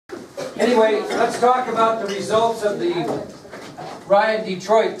Anyway, let's talk about the results of the riot in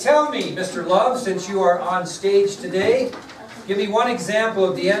Detroit. Tell me, Mr. Love, since you are on stage today, give me one example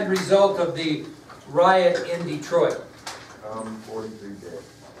of the end result of the riot in Detroit. 43 dead.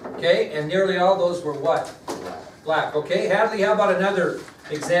 Okay, and nearly all those were what? Black. Okay, Hadley, how about another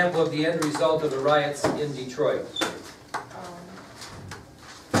example of the end result of the riots in Detroit?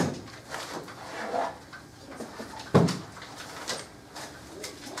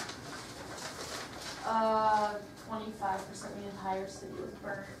 25% of the entire city was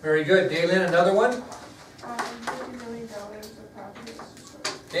burned. Very good. Daylin, another one? $50 million of property was destroyed.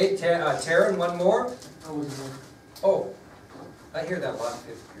 Okay, Taryn, one more? Oh, I hear that a lot in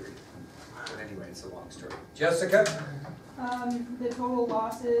fifth period. But anyway, it's a long story. Jessica? The total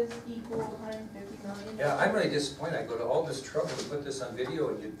losses equal $150 million. Yeah, I'm really disappointed. I go to all this trouble to put this on video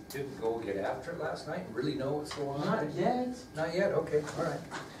and you didn't go get after it last night and really know what's going on? Not yet. Not yet? Okay, all right.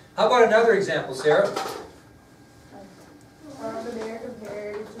 How about another example, Sarah? The mayor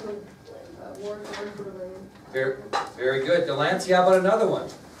compared to the war zone for the land. Very good. Delancey, how about another one?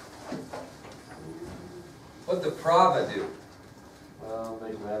 What'd the Prava do?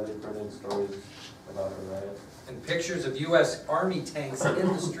 They gladly printed stories about the riot. And pictures of U.S. Army tanks in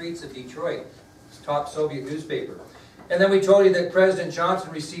the streets of Detroit. It's top Soviet newspaper. And then we told you that President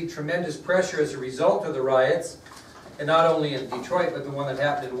Johnson received tremendous pressure as a result of the riots, and not only in Detroit, but the one that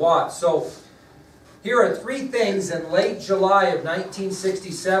happened in Watts. So here are three things in late July of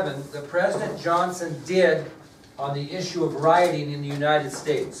 1967 that President Johnson did on the issue of rioting in the United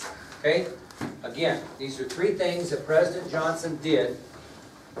States. Okay? Again, these are three things that President Johnson did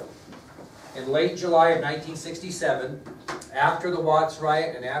in late July of 1967, after the Watts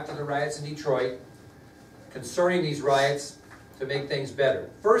riot and after the riots in Detroit, concerning these riots to make things better.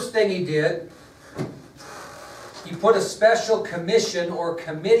 First thing he did, he put a special commission or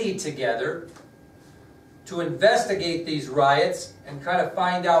committee together to investigate these riots and kind of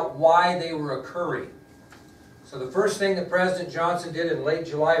find out why they were occurring. So the first thing that President Johnson did in late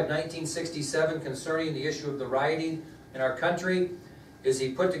July of 1967 concerning the issue of the rioting in our country is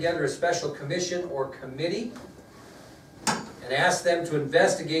he put together a special commission or committee and asked them to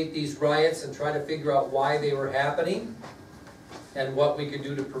investigate these riots and try to figure out why they were happening and what we could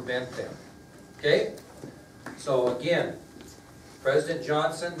do to prevent them. Okay? So again, President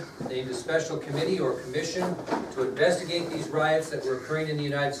Johnson named a special committee or commission to investigate these riots that were occurring in the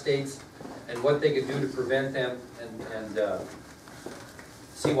United States and what they could do to prevent them and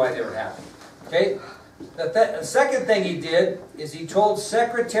see why they were happening. Okay? The second thing he did is he told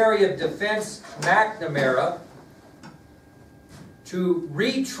Secretary of Defense McNamara to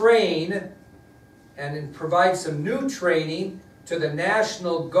retrain and provide some new training to the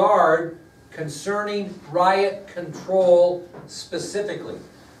National Guard concerning riot control specifically.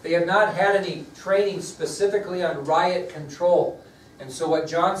 They have not had any training specifically on riot control. And so what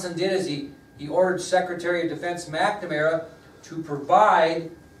Johnson did is he ordered Secretary of Defense McNamara to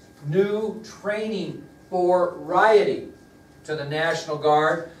provide new training for rioting to the National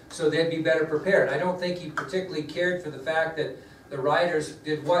Guard so they'd be better prepared. I don't think he particularly cared for the fact that the rioters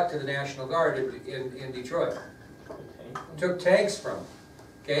did what to the National Guard in Detroit? Took tanks from them.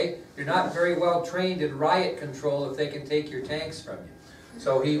 Okay? You're not very well trained in riot control if they can take your tanks from you.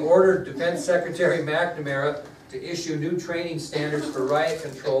 So he ordered Defense Secretary McNamara to issue new training standards for riot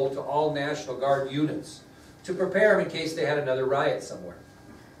control to all National Guard units to prepare them in case they had another riot somewhere.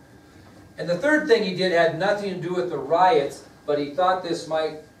 And the third thing he did had nothing to do with the riots, but he thought this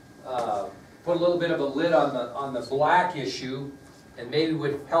might put a little bit of a lid on the black issue and maybe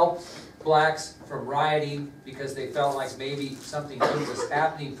would help blacks from rioting because they felt like maybe something good was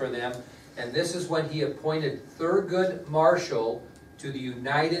happening for them. And this is when he appointed Thurgood Marshall to the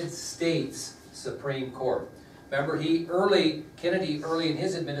United States Supreme Court. Remember, Kennedy early in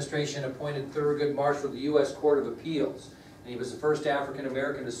his administration appointed Thurgood Marshall to the U.S. Court of Appeals. And he was the first African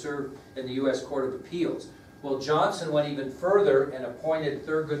American to serve in the U.S. Court of Appeals. Well, Johnson went even further and appointed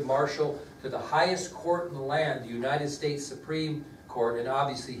Thurgood Marshall to the highest court in the land, the United States Supreme Court, and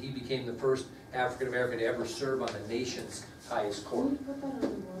obviously he became the first African American to ever serve on the nation's highest court. Can you put that on the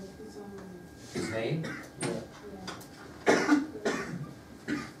board? His name? Yeah.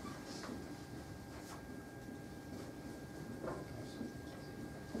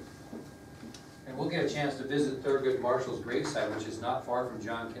 And we'll get a chance to visit Thurgood Marshall's gravesite, which is not far from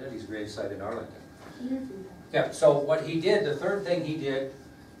John Kennedy's gravesite in Arlington. Yeah, so what he did, the third thing he did,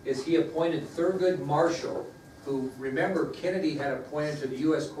 is he appointed Thurgood Marshall, who, remember, Kennedy had appointed to the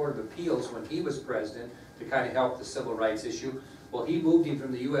U.S. Court of Appeals when he was president to kind of help the civil rights issue. Well, he moved him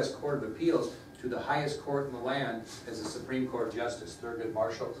from the U.S. Court of Appeals to the highest court in the land as the Supreme Court Justice, Thurgood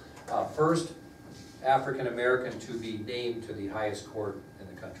Marshall, first African American to be named to the highest court in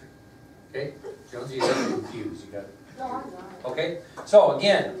the country. Okay, Jonesy, you got confused. You got it. No, I'm not. Okay, so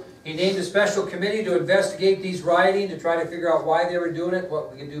again, he named a special committee to investigate these rioting, to try to figure out why they were doing it,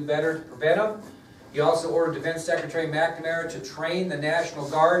 what we could do better to prevent them. He also ordered Defense Secretary McNamara to train the National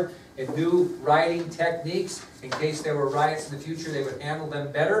Guard in new rioting techniques. In case there were riots in the future, they would handle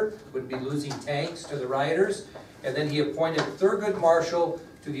them better, wouldn't be losing tanks to the rioters. And then he appointed Thurgood Marshall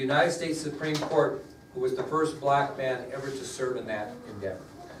to the United States Supreme Court, who was the first black man ever to serve in that endeavor.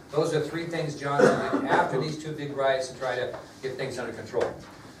 Those are three things Johnson did after these two big riots to try to get things under control.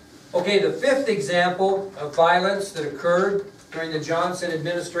 Okay, the fifth example of violence that occurred during the Johnson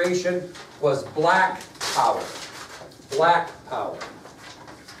administration was black power. Black power.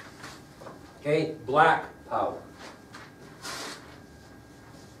 Okay, black power.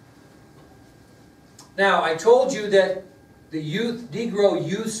 Now, I told you that the Negro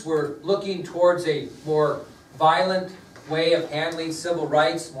youths were looking towards a more violent way of handling civil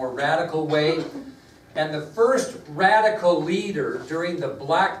rights, more radical way. And the first radical leader during the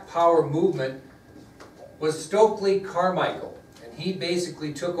Black Power movement was Stokely Carmichael. And he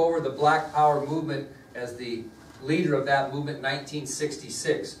basically took over the Black Power movement as the leader of that movement in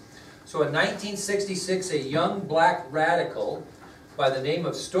 1966. So in 1966, a young black radical by the name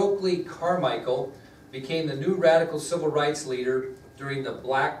of Stokely Carmichael became the new radical civil rights leader during the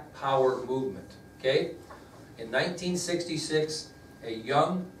Black Power movement. Okay? In 1966, a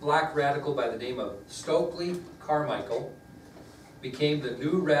young black radical by the name of Stokely Carmichael became the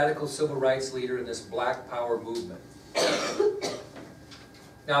new radical civil rights leader in this Black Power movement.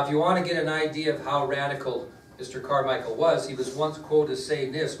 Now, if you want to get an idea of how radical Mr. Carmichael was, he was once quoted as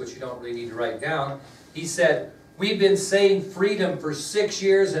saying this, which you don't really need to write down. He said, "We've been saying freedom for 6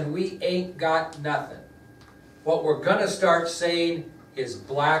 years and we ain't got nothing. What we're going to start saying is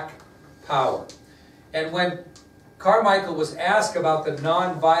black power." And when Carmichael was asked about the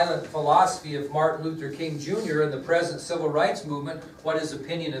nonviolent philosophy of Martin Luther King Jr. and the present civil rights movement, what his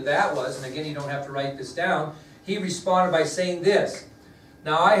opinion of that was, and again, you don't have to write this down, he responded by saying this,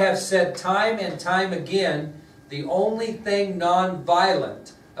 "Now I have said time and time again, the only thing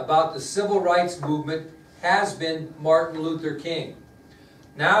nonviolent about the civil rights movement has been Martin Luther King.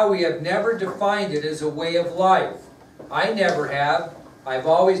 Now we have never defined it as a way of life. I never have. I've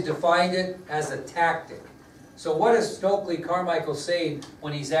always defined it as a tactic." So what is Stokely Carmichael saying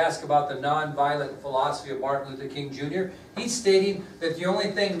when he's asked about the nonviolent philosophy of Martin Luther King Jr.? He's stating that the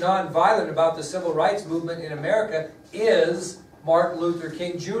only thing nonviolent about the civil rights movement in America is Martin Luther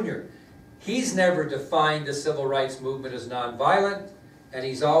King Jr. He's never defined the civil rights movement as nonviolent, and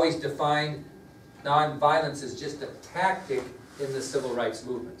he's always defined nonviolence as just a tactic in the civil rights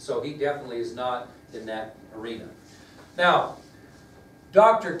movement. So he definitely is not in that arena. Now,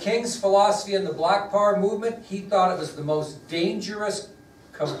 Dr. King's philosophy in the Black Power movement, he thought it was the most dangerous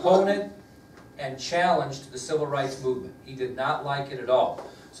component and challenge to the civil rights movement. He did not like it at all.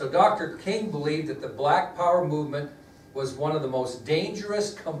 So Dr. King believed that the Black Power movement was one of the most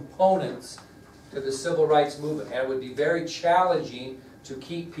dangerous components to the civil rights movement, and it would be very challenging to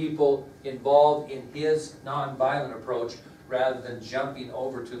keep people involved in his nonviolent approach rather than jumping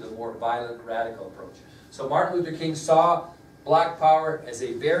over to the more violent, radical approach. So Martin Luther King saw Black Power as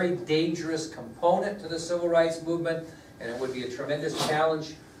a very dangerous component to the civil rights movement, and it would be a tremendous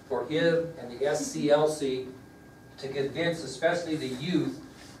challenge for him and the SCLC to convince, especially the youth,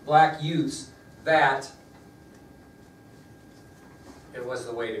 black youths, that it was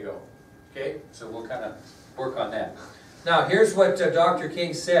the way to go. Okay? So we'll kind of work on that. Now, here's what Dr.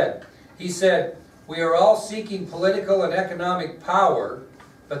 King said. He said, "We are all seeking political and economic power,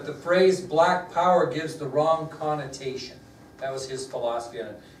 but the phrase black power gives the wrong connotation." That was his philosophy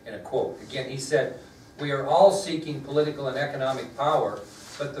in a quote. Again, he said, "We are all seeking political and economic power,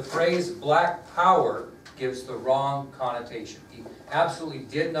 but the phrase black power gives the wrong connotation." He absolutely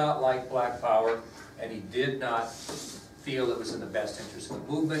did not like black power, and he did not feel it was in the best interest of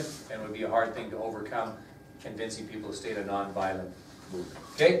the movement, and it would be a hard thing to overcome, convincing people to stay in a nonviolent movement.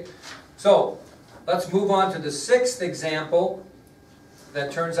 Okay? So, let's move on to the sixth example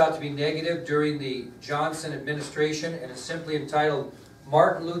that turns out to be negative during the Johnson administration, and it's simply entitled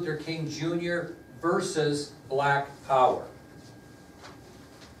Martin Luther King Jr. versus Black Power.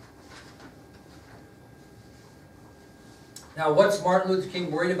 Now, what's Martin Luther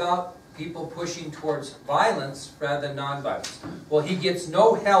King worried about? People pushing towards violence rather than nonviolence. Well, he gets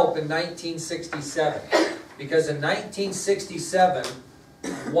no help in 1967, because in 1967,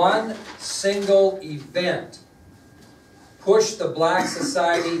 one single event push the black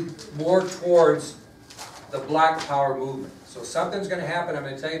society more towards the black power movement. So something's going to happen, I'm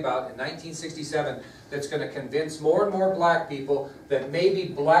going to tell you about, in 1967 that's going to convince more and more black people that maybe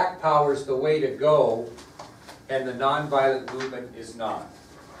black power is the way to go and the nonviolent movement is not.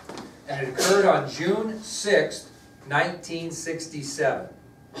 And it occurred on June 6th, 1967.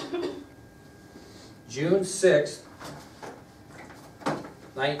 June 6th,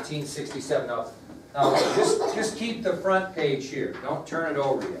 1967. Now just keep the front page here. Don't turn it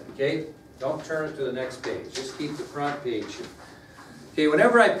over yet, okay? Don't turn it to the next page. Just keep the front page here. Okay,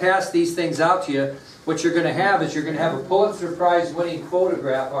 whenever I pass these things out to you, what you're going to have is you're going to have a Pulitzer Prize winning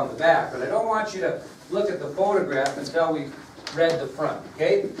photograph on the back. But I don't want you to look at the photograph until we've read the front,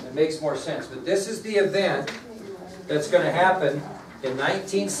 okay? It makes more sense. But this is the event that's going to happen in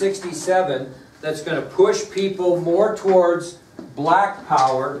 1967 that's going to push people more towards black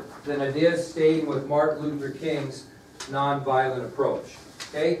power than it is staying with Martin Luther King's nonviolent approach.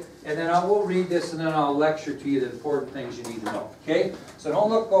 Okay? And then we'll read this and then I'll lecture to you the important things you need to know. Okay? So don't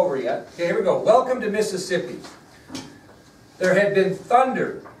look over yet. Okay, here we go. Welcome to Mississippi. There had been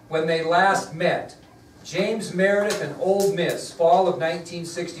thunder when they last met. James Meredith and Ole Miss, fall of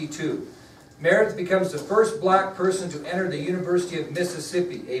 1962. Meredith becomes the first black person to enter the University of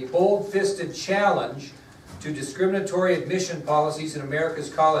Mississippi, a bold-fisted challenge to discriminatory admission policies in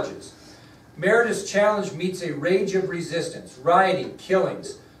America's colleges. Meredith's challenge meets a rage of resistance, rioting,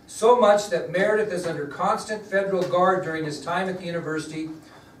 killings, so much that Meredith is under constant federal guard during his time at the university.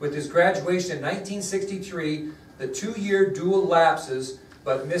 With his graduation in 1963, the 2-year duel lapses,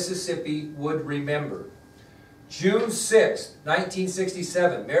 but Mississippi would remember. June 6,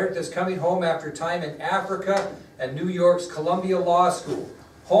 1967, Meredith is coming home after time in Africa and New York's Columbia Law School.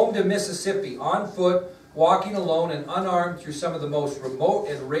 Home to Mississippi, on foot, walking alone and unarmed through some of the most remote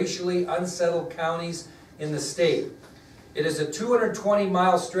and racially unsettled counties in the state. It is a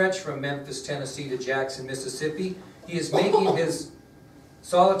 220-mile stretch from Memphis, Tennessee to Jackson, Mississippi. He is making his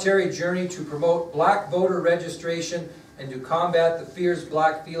solitary journey to promote black voter registration and to combat the fears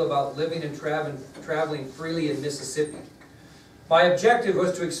black feel about living and traveling freely in Mississippi. My objective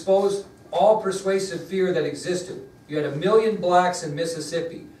was to expose all persuasive fear that existed. You had 1 million blacks in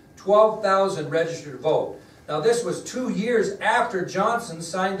Mississippi, 12,000 registered to vote. Now this was 2 years after Johnson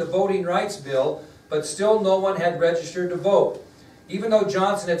signed the Voting Rights Bill, but still no one had registered to vote. Even though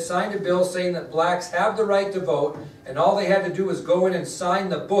Johnson had signed a bill saying that blacks have the right to vote and all they had to do was go in and sign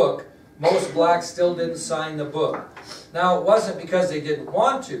the book, most blacks still didn't sign the book. Now, it wasn't because they didn't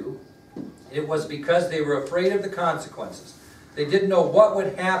want to. It was because they were afraid of the consequences. They didn't know what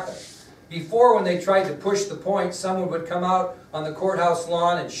would happen. Before, when they tried to push the point, someone would come out on the courthouse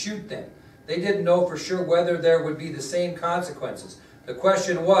lawn and shoot them. They didn't know for sure whether there would be the same consequences. The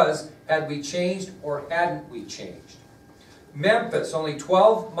question was, had we changed or hadn't we changed? Memphis, only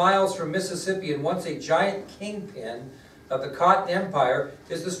 12 miles from Mississippi and once a giant kingpin of the Cotton Empire,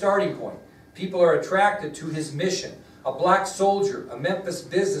 is the starting point. People are attracted to his mission. A black soldier, a Memphis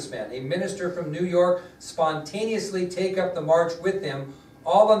businessman, a minister from New York spontaneously take up the march with him,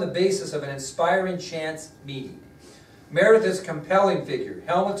 all on the basis of an inspiring chance meeting. Meredith is a compelling figure,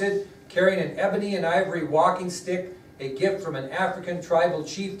 helmeted, carrying an ebony and ivory walking stick, a gift from an African tribal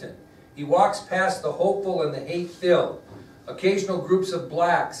chieftain. He walks past the hopeful and the hate-filled. Occasional groups of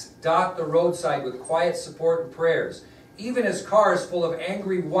blacks dot the roadside with quiet support and prayers. Even as cars full of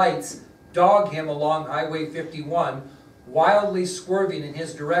angry whites dog him along Highway 51, wildly swerving in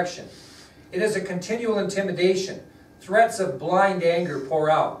his direction. It is a continual intimidation. Threats of blind anger pour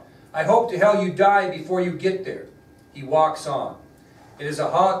out. I hope to hell you die before you get there. He walks on. It is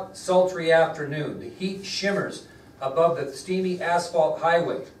a hot, sultry afternoon. The heat shimmers above the steamy asphalt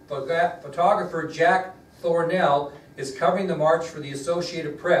highway. Photographer Jack Thornell is covering the march for the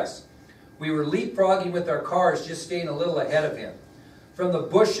Associated Press. We were leapfrogging with our cars, just staying a little ahead of him. From the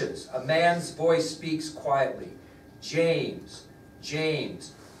bushes, a man's voice speaks quietly. James,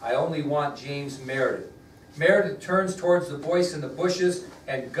 James, I only want James Meredith. Meredith turns towards the voice in the bushes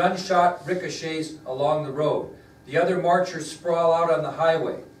and gunshot ricochets along the road. The other marchers sprawl out on the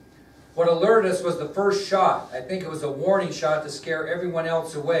highway. What alerted us was the first shot. I think it was a warning shot to scare everyone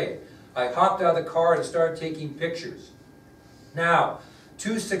else away. I hopped out of the car and started taking pictures. Now,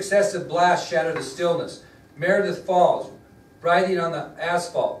 2 successive blasts shatter the stillness. Meredith falls, writhing on the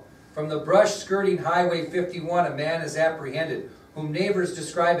asphalt. From the brush skirting Highway 51, a man is apprehended, whom neighbors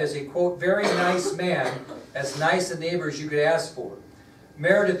describe as a, quote, very nice man, as nice a neighbor as you could ask for.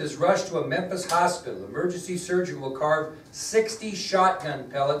 Meredith is rushed to a Memphis hospital. Emergency surgeon will carve 60 shotgun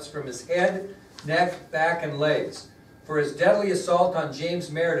pellets from his head, neck, back, and legs. For his deadly assault on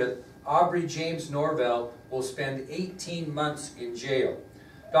James Meredith, Aubrey James Norvell will spend 18 months in jail.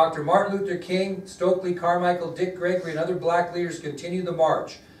 Dr. Martin Luther King, Stokely Carmichael, Dick Gregory, and other black leaders continue the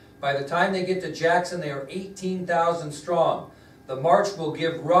march. By the time they get to Jackson, they are 18,000 strong. The march will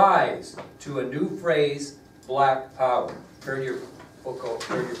give rise to a new phrase, Black Power. Turn your book over,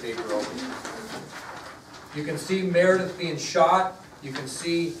 turn your paper over. You can see Meredith being shot. You can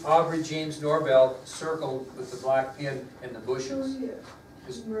see Aubrey James Norvell circled with the black pin in the bushes.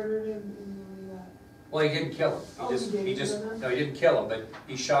 Just murdered him and that. Well, he didn't kill him. Oh, he didn't? No, he didn't kill him, but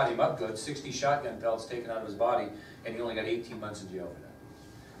he shot him up good. 60 shotgun pellets taken out of his body, and he only got 18 months in jail for that.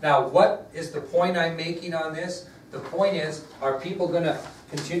 Now, what is the point I'm making on this? The point is, are people going to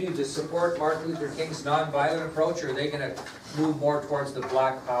continue to support Martin Luther King's nonviolent approach, or are they going to move more towards the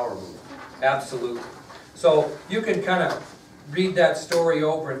Black Power movement? Absolutely. So you can kind of read that story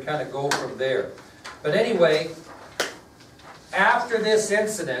over and kind of go from there. But anyway, after this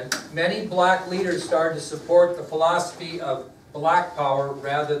incident, many black leaders started to support the philosophy of black power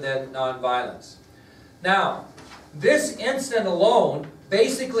rather than nonviolence. Now, this incident alone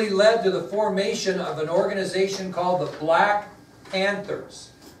basically led to the formation of an organization called the Black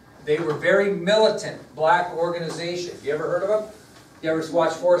Panthers. They were very militant black organization. You ever heard of them? You ever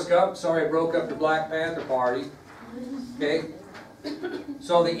watch Forrest Gump? Sorry, I broke up the Black Panther Party. Okay?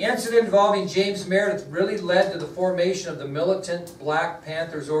 So the incident involving James Meredith really led to the formation of the militant Black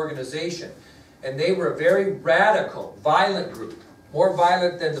Panthers organization. And they were a very radical, violent group. More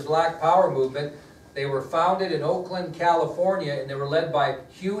violent than the Black Power movement. They were founded in Oakland, California, and they were led by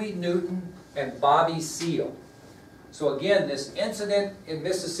Huey Newton and Bobby Seale. So again, this incident in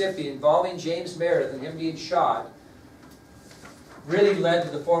Mississippi involving James Meredith and him being shot really led to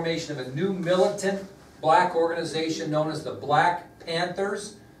the formation of a new militant black organization known as the Black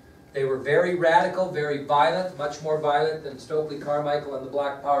Panthers. They were very radical, very violent, much more violent than Stokely Carmichael and the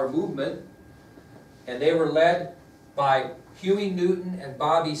Black Power movement. And they were led by Huey Newton and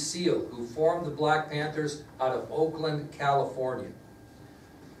Bobby Seale, who formed the Black Panthers out of Oakland, California.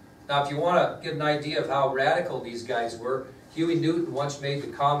 Now, if you want to get an idea of how radical these guys were, Huey Newton once made the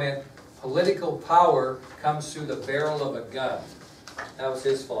comment, political power comes through the barrel of a gun. That was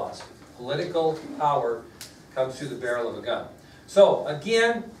his philosophy. Political power comes through the barrel of a gun. So,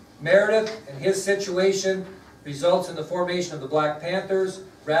 again, Meredith and his situation results in the formation of the Black Panthers,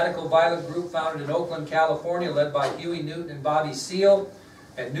 radical violent group founded in Oakland, California, led by Huey Newton and Bobby Seale.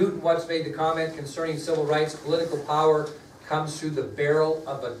 And Newton once made the comment concerning civil rights, political power comes through the barrel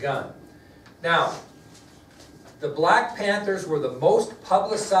of a gun. Now, the Black Panthers were the most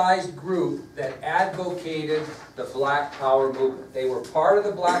publicized group that advocated the Black Power movement. They were part of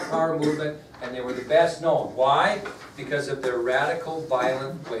the Black Power movement, and they were the best known. Why? Because of their radical,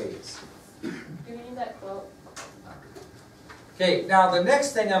 violent ways. Do you need that quote? Okay, now the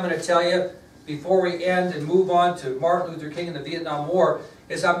next thing I'm going to tell you before we end and move on to Martin Luther King and the Vietnam War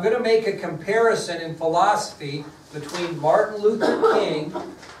is I'm going to make a comparison in philosophy between Martin Luther King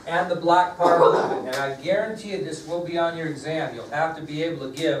and the Black Power movement. And I guarantee you this will be on your exam. You'll have to be able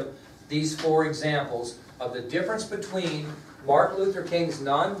to give these 4 examples of the difference between Martin Luther King's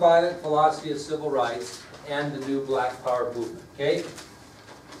nonviolent philosophy of civil rights and the new Black Power movement. Okay?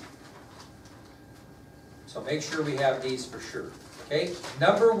 So make sure we have these for sure. Okay?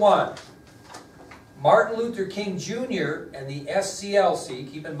 Number 1, Martin Luther King Jr. and the SCLC,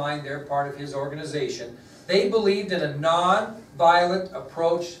 keep in mind they're part of his organization, they believed in a non-violent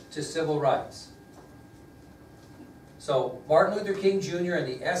approach to civil rights. So Martin Luther King Jr. and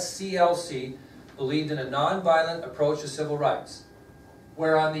the SCLC believed in a non-violent approach to civil rights.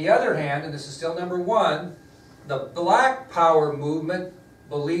 Where on the other hand, and this is still number 1, the Black Power movement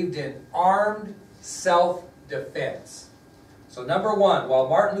believed in armed self-defense. So number 1, while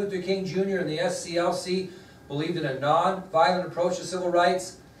Martin Luther King Jr. and the SCLC believed in a non-violent approach to civil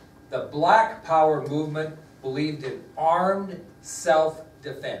rights, the Black Power movement believed in armed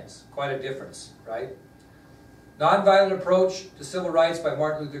self-defense. Quite a difference, right? Nonviolent approach to civil rights by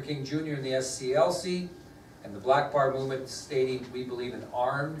Martin Luther King Jr. and the SCLC, and the Black Power movement stating we believe in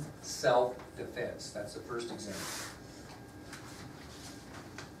armed self-defense. That's the first example.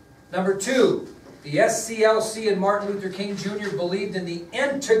 Number 2, the SCLC and Martin Luther King Jr. believed in the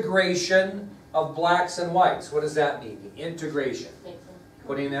integration of blacks and whites. What does that mean? The integration.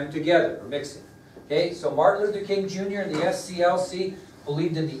 Putting them together, or mixing. Okay, so Martin Luther King Jr. and the SCLC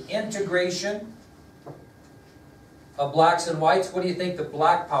believed in the integration of blacks and whites. What do you think the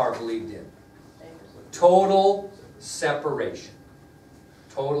Black Power believed in? Total separation.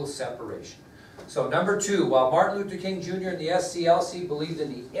 Total separation. So number 2, while Martin Luther King Jr. and the SCLC believed in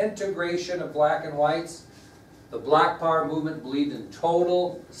the integration of black and whites, the Black Power movement believed in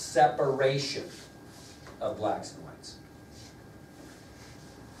total separation. of blacks and whites.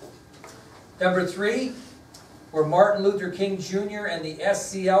 Number 3, where Martin Luther King Jr. and the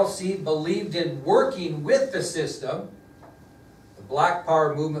SCLC believed in working with the system, the Black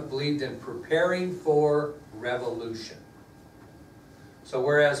Power movement believed in preparing for revolution. So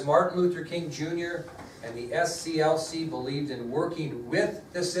whereas Martin Luther King Jr. and the SCLC believed in working with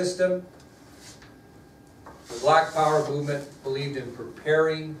the system, the Black Power movement believed in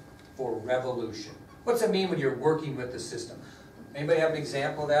preparing for revolution. What's it mean when you're working with the system? Anybody have an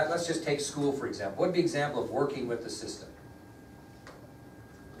example of that? Let's just take school, for example. What would be an example of working with the system?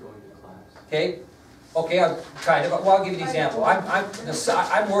 Going to class. Okay? Okay, I'll give you an example.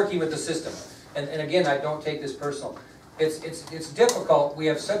 I'm working with the system. And again, I don't take this personal. It's difficult. We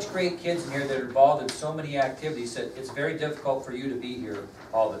have such great kids in here that are involved in so many activities that it's very difficult for you to be here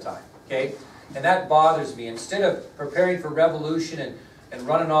all the time. Okay? And that bothers me. Instead of preparing for revolution and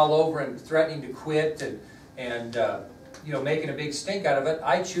running all over and threatening to quit and you know, making a big stink out of it,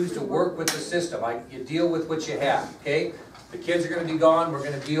 I choose to work with the system. You deal with what you have, okay? The kids are going to be gone, we're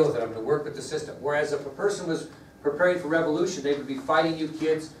going to deal with it. I'm going to work with the system. Whereas if a person was preparing for revolution, they would be fighting you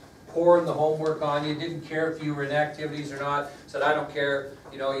kids, pouring the homework on you, didn't care if you were in activities or not, said, I don't care,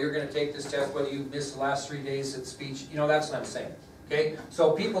 you know, you're going to take this test whether you missed the last 3 days at speech. You know, that's what I'm saying. Okay?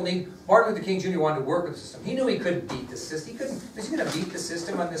 So people need, Martin Luther King Jr. wanted to work with the system. He knew he couldn't beat the system. Was he going to beat the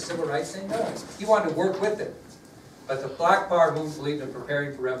system on this civil rights thing? No. He wanted to work with it. But the Black Power movement believed in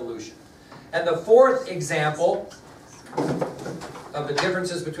preparing for revolution. And the fourth example of the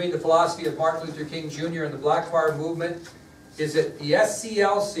differences between the philosophy of Martin Luther King Jr. and the Black Power movement is that the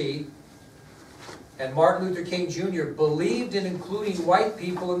SCLC and Martin Luther King Jr. believed in including white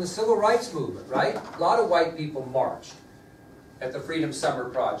people in the civil rights movement, right? A lot of white people marched at the Freedom Summer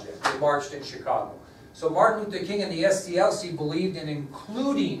Project. They marched in Chicago. So Martin Luther King and the SCLC believed in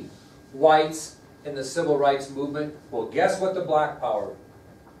including whites in the civil rights movement. Well, guess what the Black Power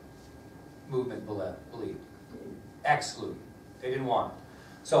movement believed? Excluding. They didn't want it.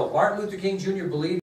 So Martin Luther King Jr. believed